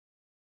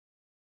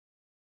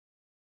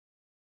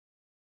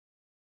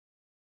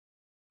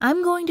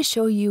I'm going to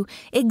show you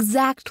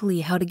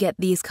exactly how to get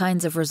these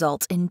kinds of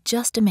results in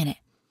just a minute.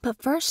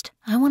 But first,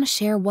 I want to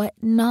share what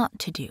not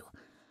to do.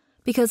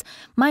 Because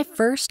my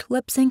first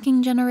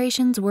lip-syncing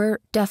generations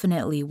were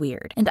definitely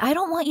weird, and I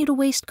don't want you to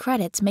waste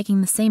credits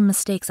making the same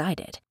mistakes I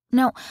did.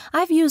 Now,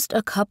 I've used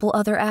a couple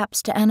other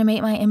apps to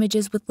animate my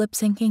images with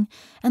lip-syncing,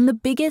 and the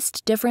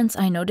biggest difference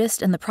I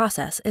noticed in the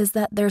process is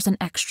that there's an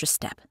extra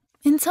step.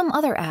 In some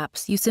other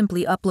apps, you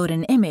simply upload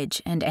an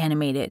image and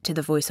animate it to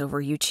the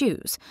voiceover you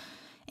choose.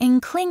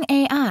 In Kling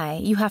AI,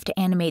 you have to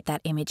animate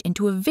that image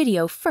into a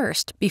video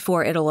first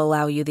before it'll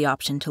allow you the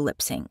option to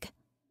lip-sync.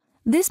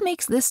 This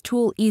makes this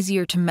tool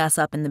easier to mess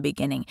up in the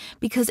beginning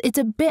because it's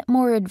a bit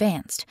more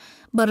advanced,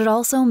 but it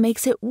also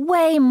makes it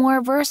way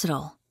more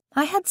versatile.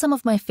 I had some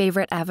of my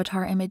favorite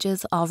avatar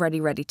images already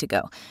ready to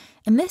go,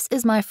 and this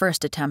is my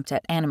first attempt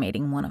at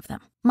animating one of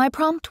them. My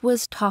prompt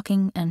was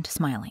talking and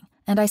smiling,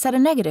 and I set a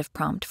negative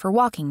prompt for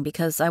walking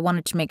because I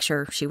wanted to make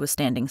sure she was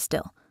standing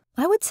still.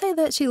 I would say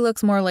that she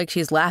looks more like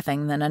she's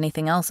laughing than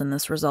anything else in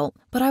this result,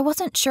 but I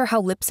wasn't sure how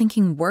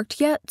lip-syncing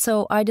worked yet,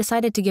 so I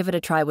decided to give it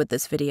a try with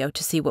this video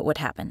to see what would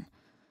happen.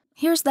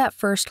 Here's that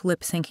first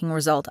lip-syncing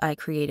result I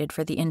created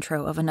for the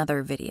intro of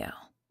another video.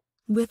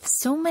 With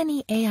so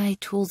many AI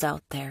tools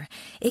out there,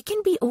 it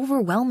can be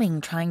overwhelming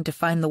trying to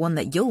find the one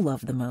that you'll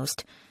love the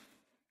most.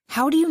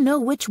 How do you know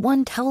which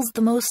one tells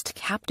the most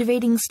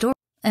captivating story?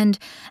 And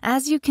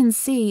as you can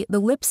see, the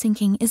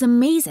lip-syncing is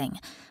amazing,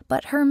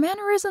 but her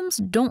mannerisms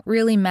don't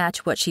really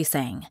match what she's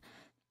saying.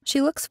 She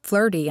looks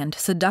flirty and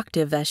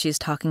seductive as she's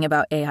talking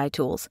about AI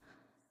tools.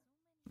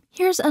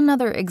 Here's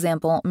another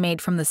example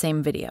made from the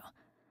same video.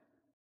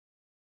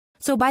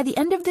 So by the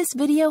end of this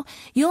video,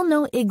 you'll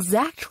know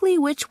exactly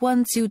which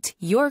one suits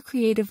your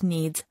creative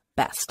needs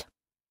best.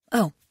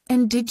 Oh,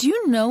 and did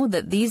you know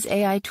that these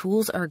AI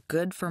tools are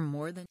good for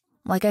more than...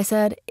 Like I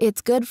said,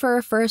 it's good for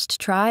a first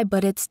try,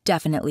 but it's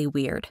definitely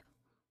weird.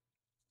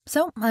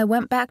 So I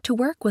went back to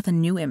work with a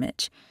new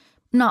image.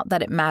 Not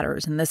that it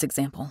matters in this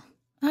example.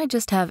 I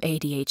just have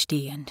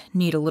ADHD and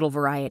need a little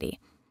variety.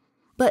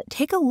 But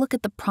take a look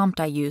at the prompt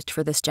I used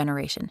for this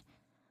generation.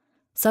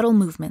 Subtle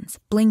movements,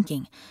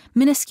 blinking,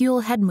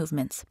 minuscule head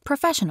movements,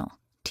 professional,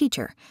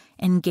 teacher,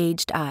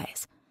 engaged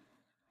eyes.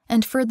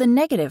 And for the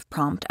negative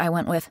prompt, I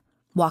went with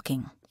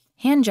walking,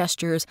 hand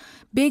gestures,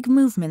 big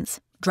movements,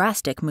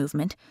 drastic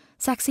movement,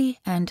 sexy,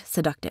 and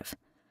seductive.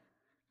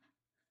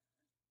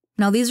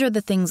 Now these are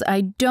the things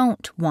I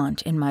don't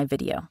want in my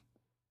video.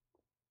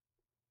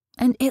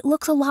 And it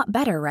looks a lot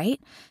better,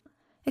 right?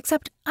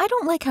 Except I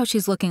don't like how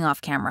she's looking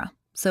off camera.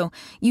 So,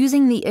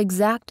 using the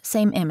exact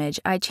same image,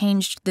 I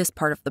changed this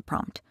part of the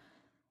prompt.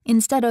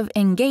 Instead of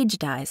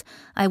engaged eyes,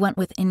 I went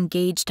with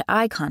engaged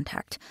eye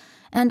contact,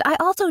 and I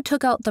also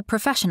took out the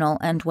professional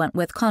and went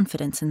with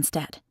confidence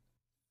instead.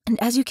 And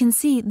as you can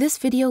see, this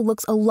video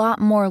looks a lot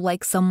more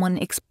like someone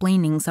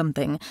explaining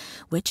something,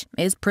 which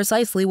is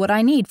precisely what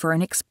I need for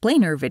an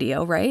explainer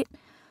video, right?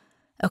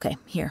 Okay,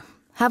 here,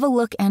 have a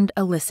look and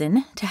a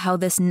listen to how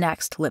this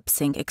next lip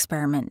sync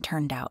experiment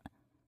turned out.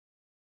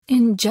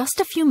 In just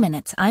a few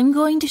minutes, I'm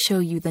going to show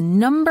you the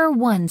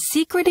 #1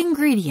 secret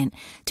ingredient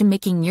to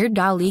making your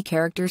DALL-E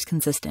characters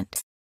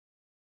consistent.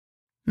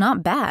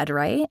 Not bad,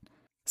 right?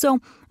 So,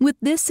 with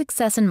this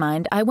success in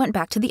mind, I went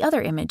back to the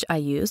other image I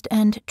used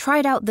and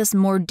tried out this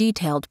more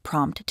detailed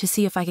prompt to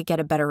see if I could get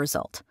a better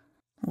result.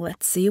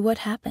 Let's see what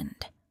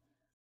happened.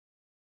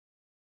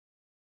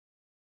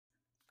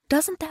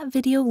 Doesn't that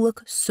video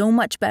look so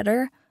much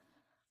better?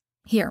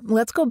 Here,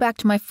 let's go back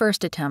to my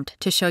first attempt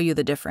to show you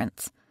the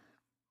difference.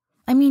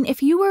 I mean,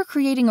 if you were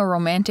creating a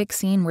romantic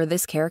scene where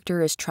this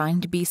character is trying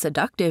to be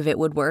seductive, it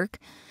would work.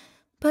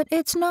 But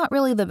it's not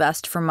really the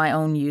best for my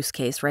own use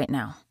case right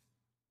now.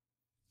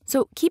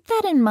 So keep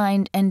that in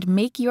mind and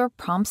make your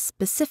prompts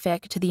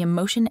specific to the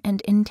emotion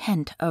and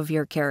intent of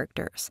your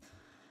characters.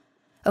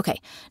 Okay,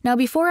 now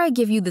before I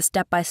give you the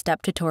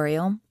step-by-step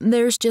tutorial,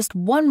 there's just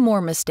one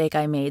more mistake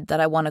I made that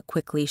I want to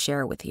quickly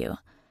share with you.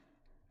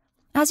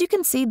 As you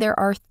can see, there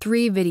are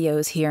 3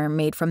 videos here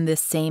made from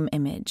this same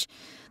image.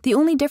 The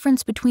only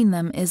difference between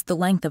them is the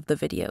length of the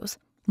videos.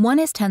 One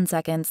is 10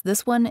 seconds,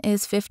 this one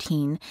is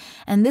 15,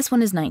 and this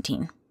one is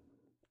 19.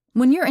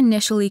 When you're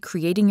initially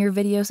creating your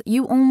videos,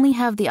 you only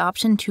have the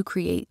option to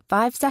create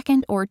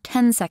 5-second or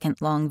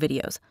 10-second long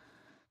videos.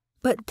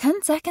 But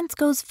 10 seconds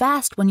goes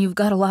fast when you've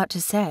got a lot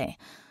to say,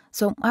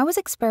 so I was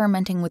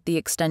experimenting with the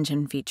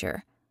extension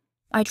feature.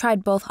 I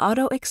tried both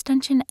auto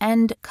extension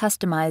and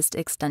customized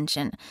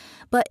extension,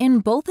 but in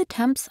both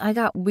attempts I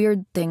got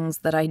weird things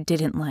that I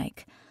didn't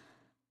like.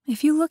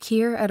 If you look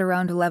here at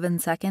around 11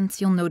 seconds,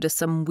 you'll notice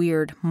some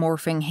weird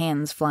morphing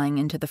hands flying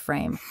into the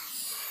frame.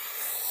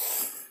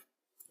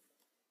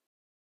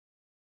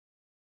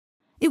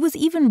 It was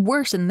even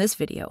worse in this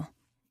video.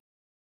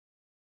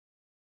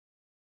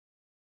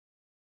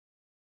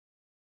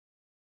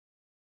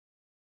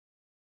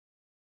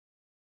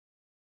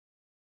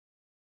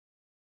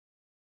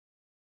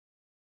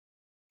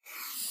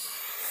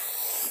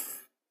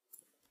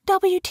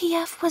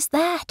 WTF was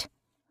that?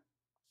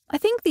 I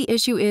think the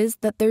issue is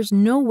that there's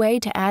no way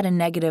to add a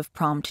negative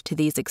prompt to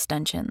these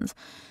extensions.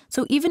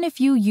 So even if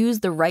you use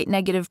the right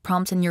negative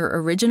prompts in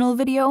your original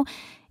video,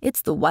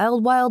 it's the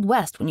wild, wild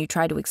west when you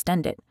try to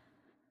extend it.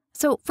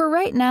 So for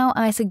right now,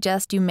 I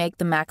suggest you make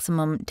the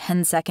maximum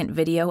 10-second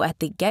video at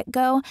the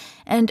get-go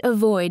and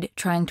avoid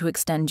trying to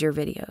extend your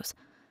videos.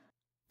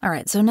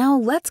 Alright, so now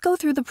let's go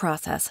through the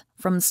process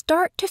from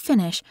start to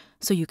finish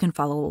so you can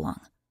follow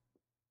along.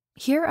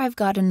 Here I've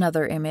got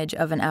another image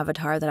of an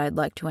avatar that I'd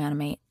like to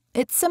animate.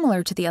 It's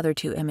similar to the other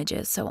two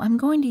images, so I'm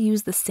going to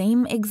use the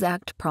same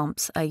exact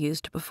prompts I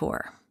used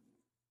before.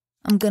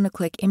 I'm going to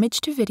click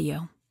Image to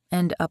Video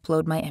and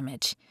upload my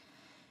image.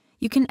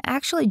 You can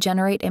actually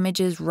generate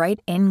images right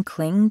in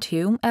Kling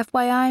too,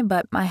 FYI,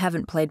 but I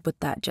haven't played with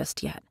that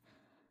just yet.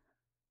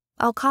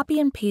 I'll copy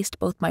and paste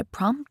both my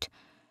prompt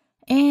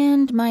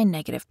and my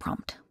negative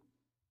prompt.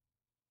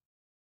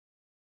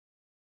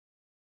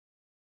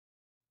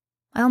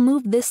 I'll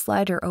move this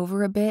slider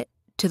over a bit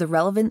to the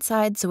relevant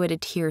side so it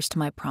adheres to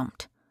my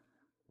prompt.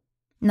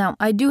 Now,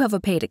 I do have a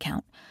paid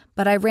account,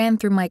 but I ran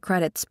through my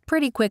credits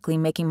pretty quickly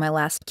making my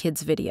last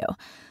kids video,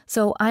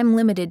 so I'm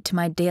limited to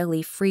my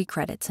daily free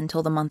credits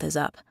until the month is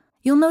up.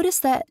 You'll notice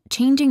that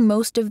changing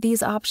most of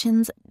these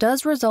options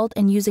does result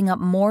in using up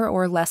more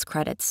or less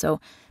credits,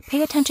 so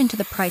pay attention to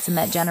the price in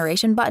that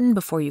generation button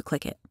before you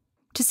click it.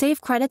 To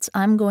save credits,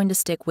 I'm going to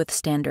stick with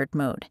standard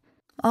mode.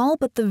 All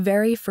but the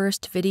very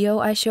first video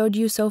I showed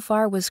you so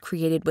far was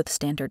created with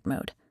standard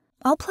mode.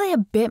 I'll play a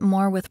bit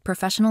more with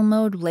professional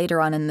mode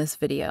later on in this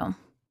video.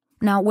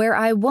 Now, where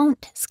I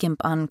won't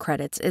skimp on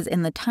credits is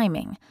in the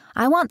timing.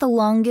 I want the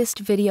longest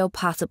video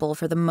possible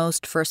for the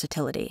most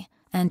versatility,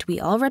 and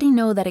we already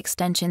know that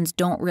extensions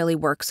don't really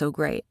work so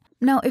great.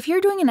 Now, if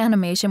you're doing an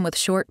animation with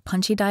short,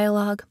 punchy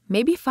dialogue,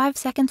 maybe 5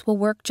 seconds will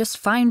work just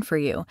fine for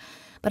you,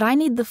 but I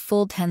need the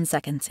full 10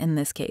 seconds in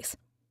this case.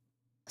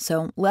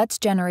 So let's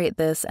generate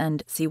this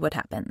and see what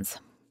happens.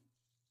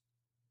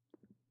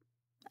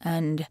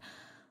 And,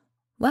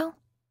 well,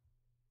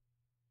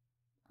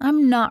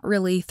 I'm not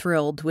really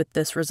thrilled with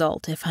this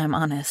result, if I'm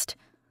honest.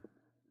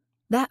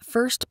 That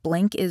first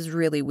blink is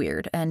really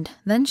weird, and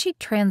then she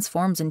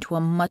transforms into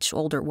a much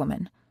older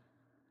woman.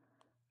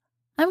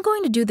 I'm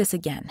going to do this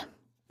again.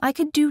 I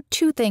could do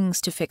two things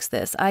to fix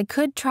this. I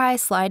could try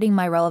sliding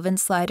my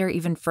relevance slider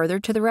even further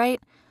to the right,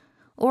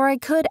 or I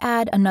could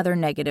add another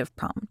negative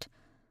prompt.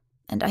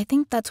 And I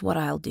think that's what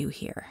I'll do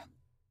here.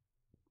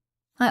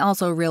 I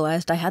also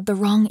realized I had the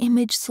wrong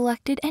image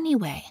selected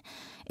anyway.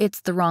 It's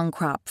the wrong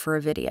crop for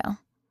a video.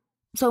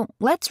 So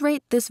let's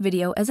rate this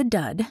video as a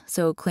dud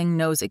so Kling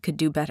knows it could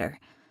do better.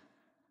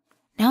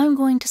 Now I'm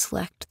going to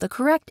select the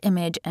correct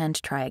image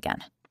and try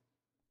again.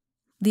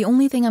 The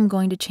only thing I'm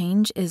going to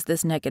change is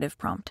this negative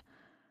prompt.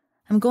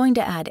 I'm going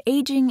to add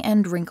aging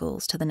and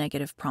wrinkles to the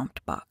negative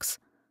prompt box.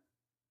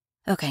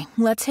 Okay,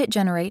 let's hit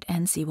generate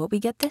and see what we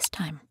get this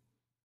time.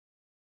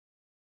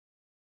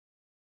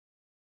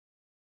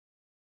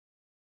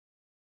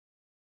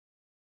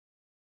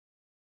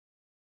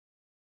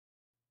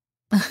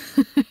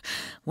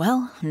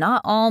 Well,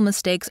 not all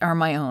mistakes are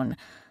my own.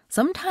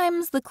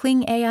 Sometimes the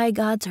Kling AI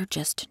gods are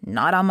just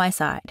not on my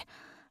side.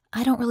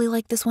 I don't really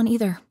like this one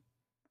either.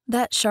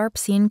 That sharp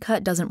scene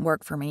cut doesn't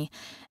work for me,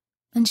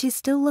 and she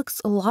still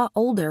looks a lot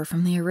older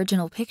from the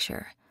original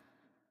picture.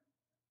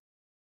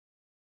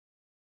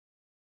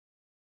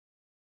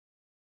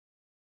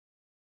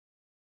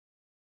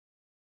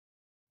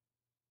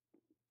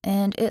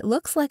 And it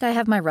looks like I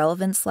have my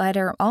relevance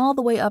slider all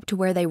the way up to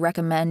where they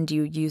recommend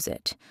you use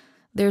it.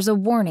 There's a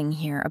warning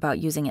here about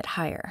using it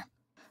higher.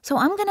 So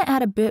I'm going to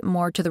add a bit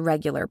more to the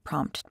regular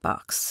prompt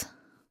box.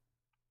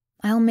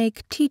 I'll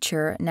make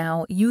teacher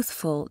now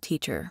youthful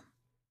teacher.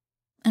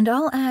 And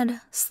I'll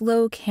add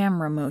slow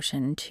camera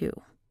motion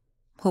too.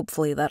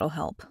 Hopefully that'll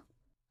help.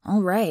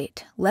 All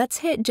right, let's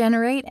hit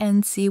generate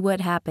and see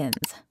what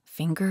happens.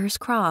 Fingers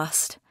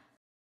crossed.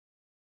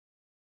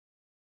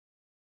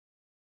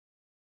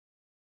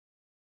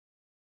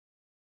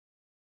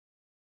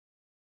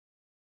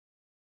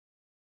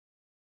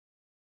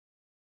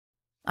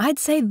 I'd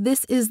say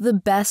this is the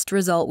best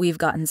result we've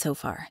gotten so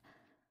far.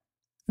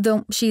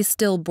 Though she's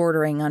still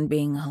bordering on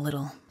being a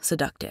little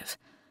seductive.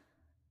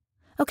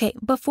 Okay,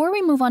 before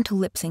we move on to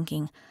lip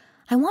syncing,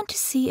 I want to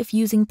see if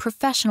using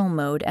professional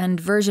mode and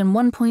version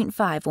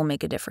 1.5 will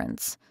make a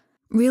difference.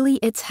 Really,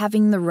 it's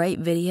having the right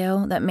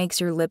video that makes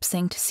your lip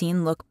synced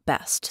scene look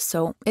best,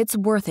 so it's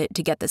worth it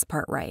to get this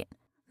part right.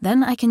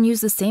 Then I can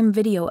use the same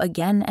video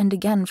again and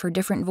again for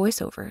different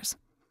voiceovers.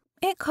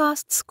 It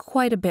costs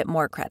quite a bit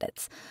more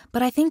credits,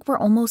 but I think we're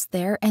almost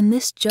there, and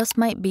this just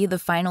might be the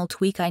final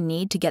tweak I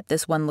need to get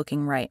this one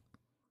looking right.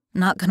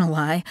 Not gonna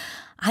lie,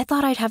 I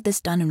thought I'd have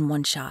this done in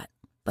one shot,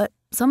 but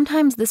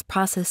sometimes this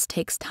process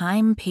takes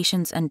time,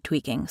 patience, and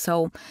tweaking,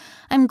 so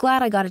I'm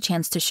glad I got a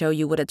chance to show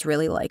you what it's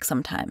really like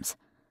sometimes.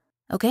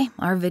 Okay,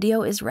 our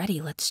video is ready.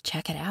 Let's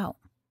check it out.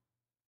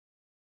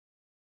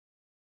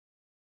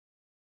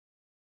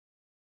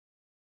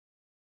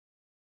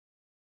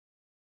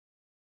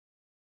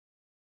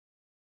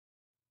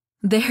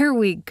 There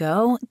we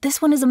go.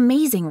 This one is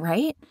amazing,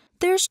 right?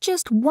 There's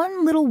just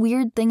one little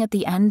weird thing at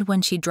the end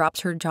when she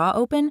drops her jaw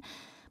open,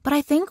 but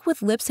I think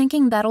with lip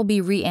syncing that'll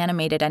be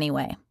reanimated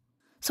anyway.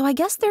 So I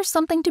guess there's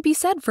something to be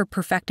said for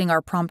perfecting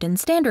our prompt in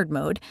standard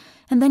mode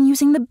and then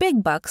using the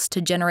big bucks to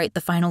generate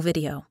the final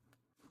video.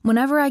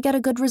 Whenever I get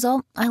a good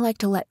result, I like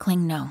to let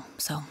Kling know,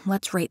 so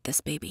let's rate this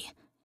baby.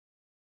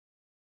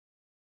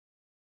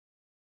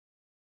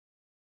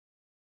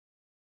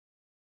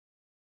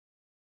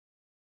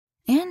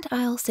 And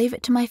I'll save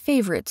it to my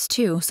favorites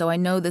too, so I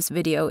know this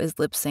video is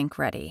lip sync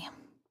ready.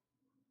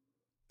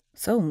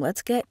 So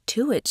let's get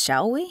to it,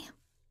 shall we?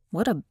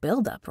 What a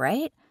build-up,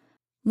 right?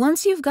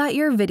 Once you've got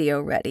your video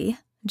ready,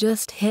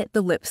 just hit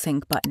the lip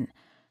sync button.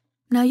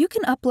 Now you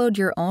can upload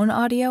your own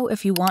audio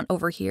if you want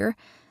over here.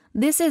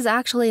 This is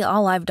actually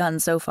all I've done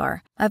so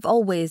far. I've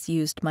always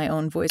used my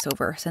own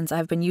voiceover since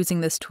I've been using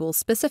this tool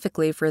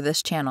specifically for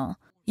this channel.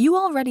 You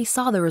already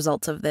saw the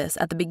results of this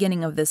at the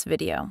beginning of this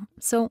video,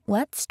 so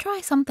let's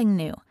try something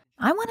new.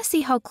 I want to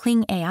see how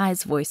Kling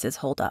AI's voices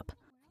hold up.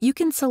 You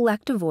can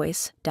select a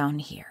voice down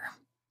here.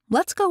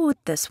 Let's go with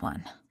this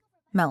one,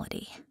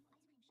 Melody.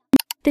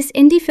 This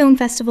indie film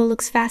festival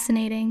looks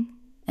fascinating.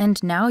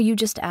 And now you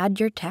just add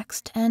your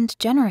text and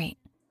generate.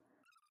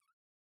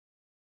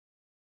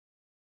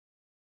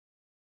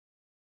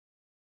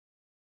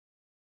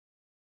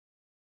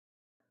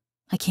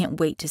 I can't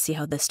wait to see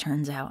how this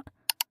turns out.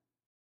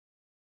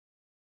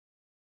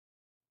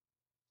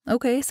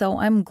 Okay, so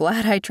I'm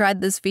glad I tried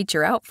this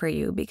feature out for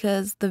you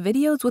because the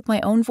videos with my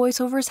own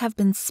voiceovers have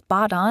been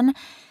spot on,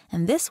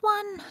 and this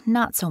one,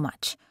 not so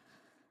much.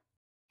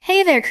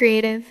 Hey there,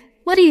 creative.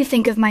 What do you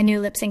think of my new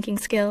lip syncing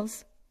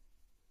skills?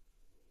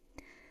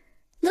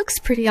 Looks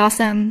pretty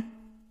awesome.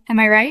 Am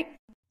I right?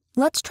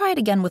 Let's try it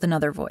again with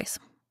another voice.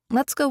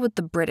 Let's go with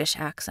the British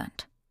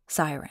accent.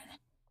 Siren.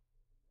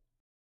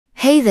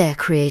 Hey there,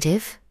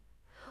 creative.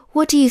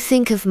 What do you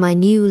think of my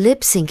new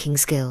lip syncing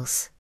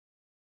skills?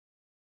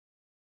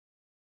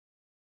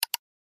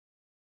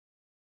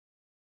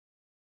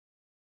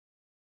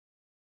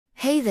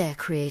 Hey there,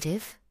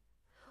 creative.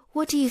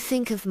 What do you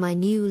think of my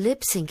new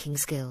lip syncing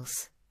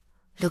skills?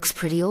 Looks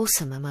pretty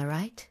awesome, am I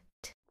right?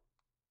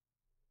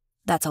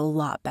 That's a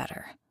lot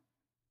better.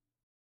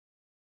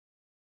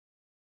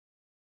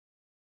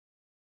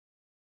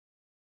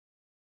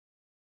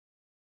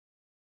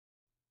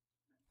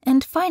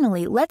 And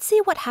finally, let's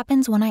see what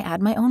happens when I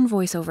add my own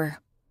voiceover.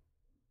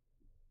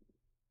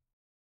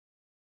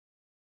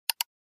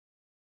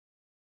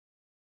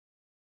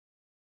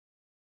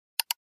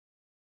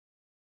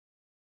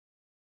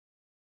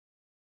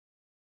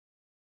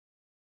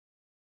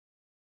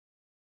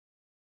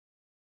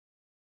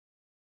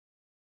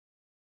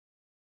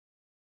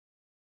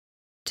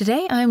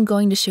 Today, I'm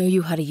going to show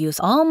you how to use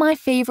all my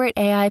favorite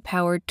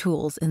AI-powered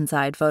tools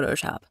inside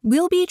Photoshop.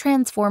 We'll be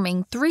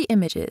transforming 3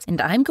 images,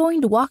 and I'm going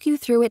to walk you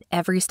through it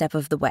every step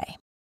of the way.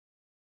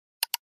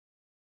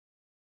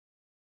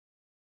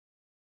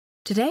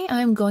 Today,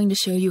 I'm going to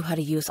show you how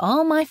to use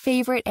all my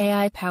favorite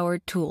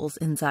AI-powered tools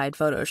inside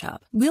Photoshop.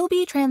 We'll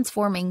be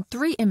transforming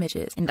 3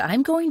 images, and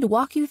I'm going to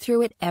walk you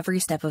through it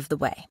every step of the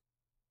way.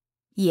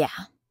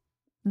 Yeah,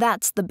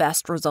 that's the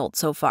best result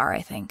so far,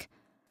 I think.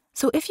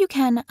 So if you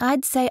can,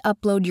 I'd say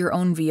upload your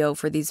own VO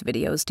for these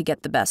videos to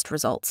get the best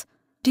results.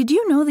 Did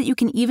you know that you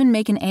can even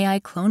make an AI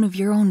clone of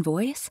your own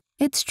voice?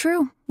 It's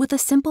true. With a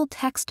simple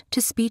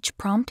text-to-speech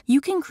prompt,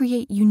 you can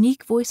create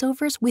unique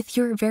voiceovers with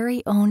your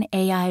very own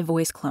AI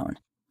voice clone.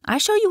 I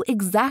show you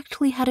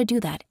exactly how to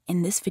do that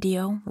in this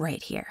video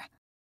right here.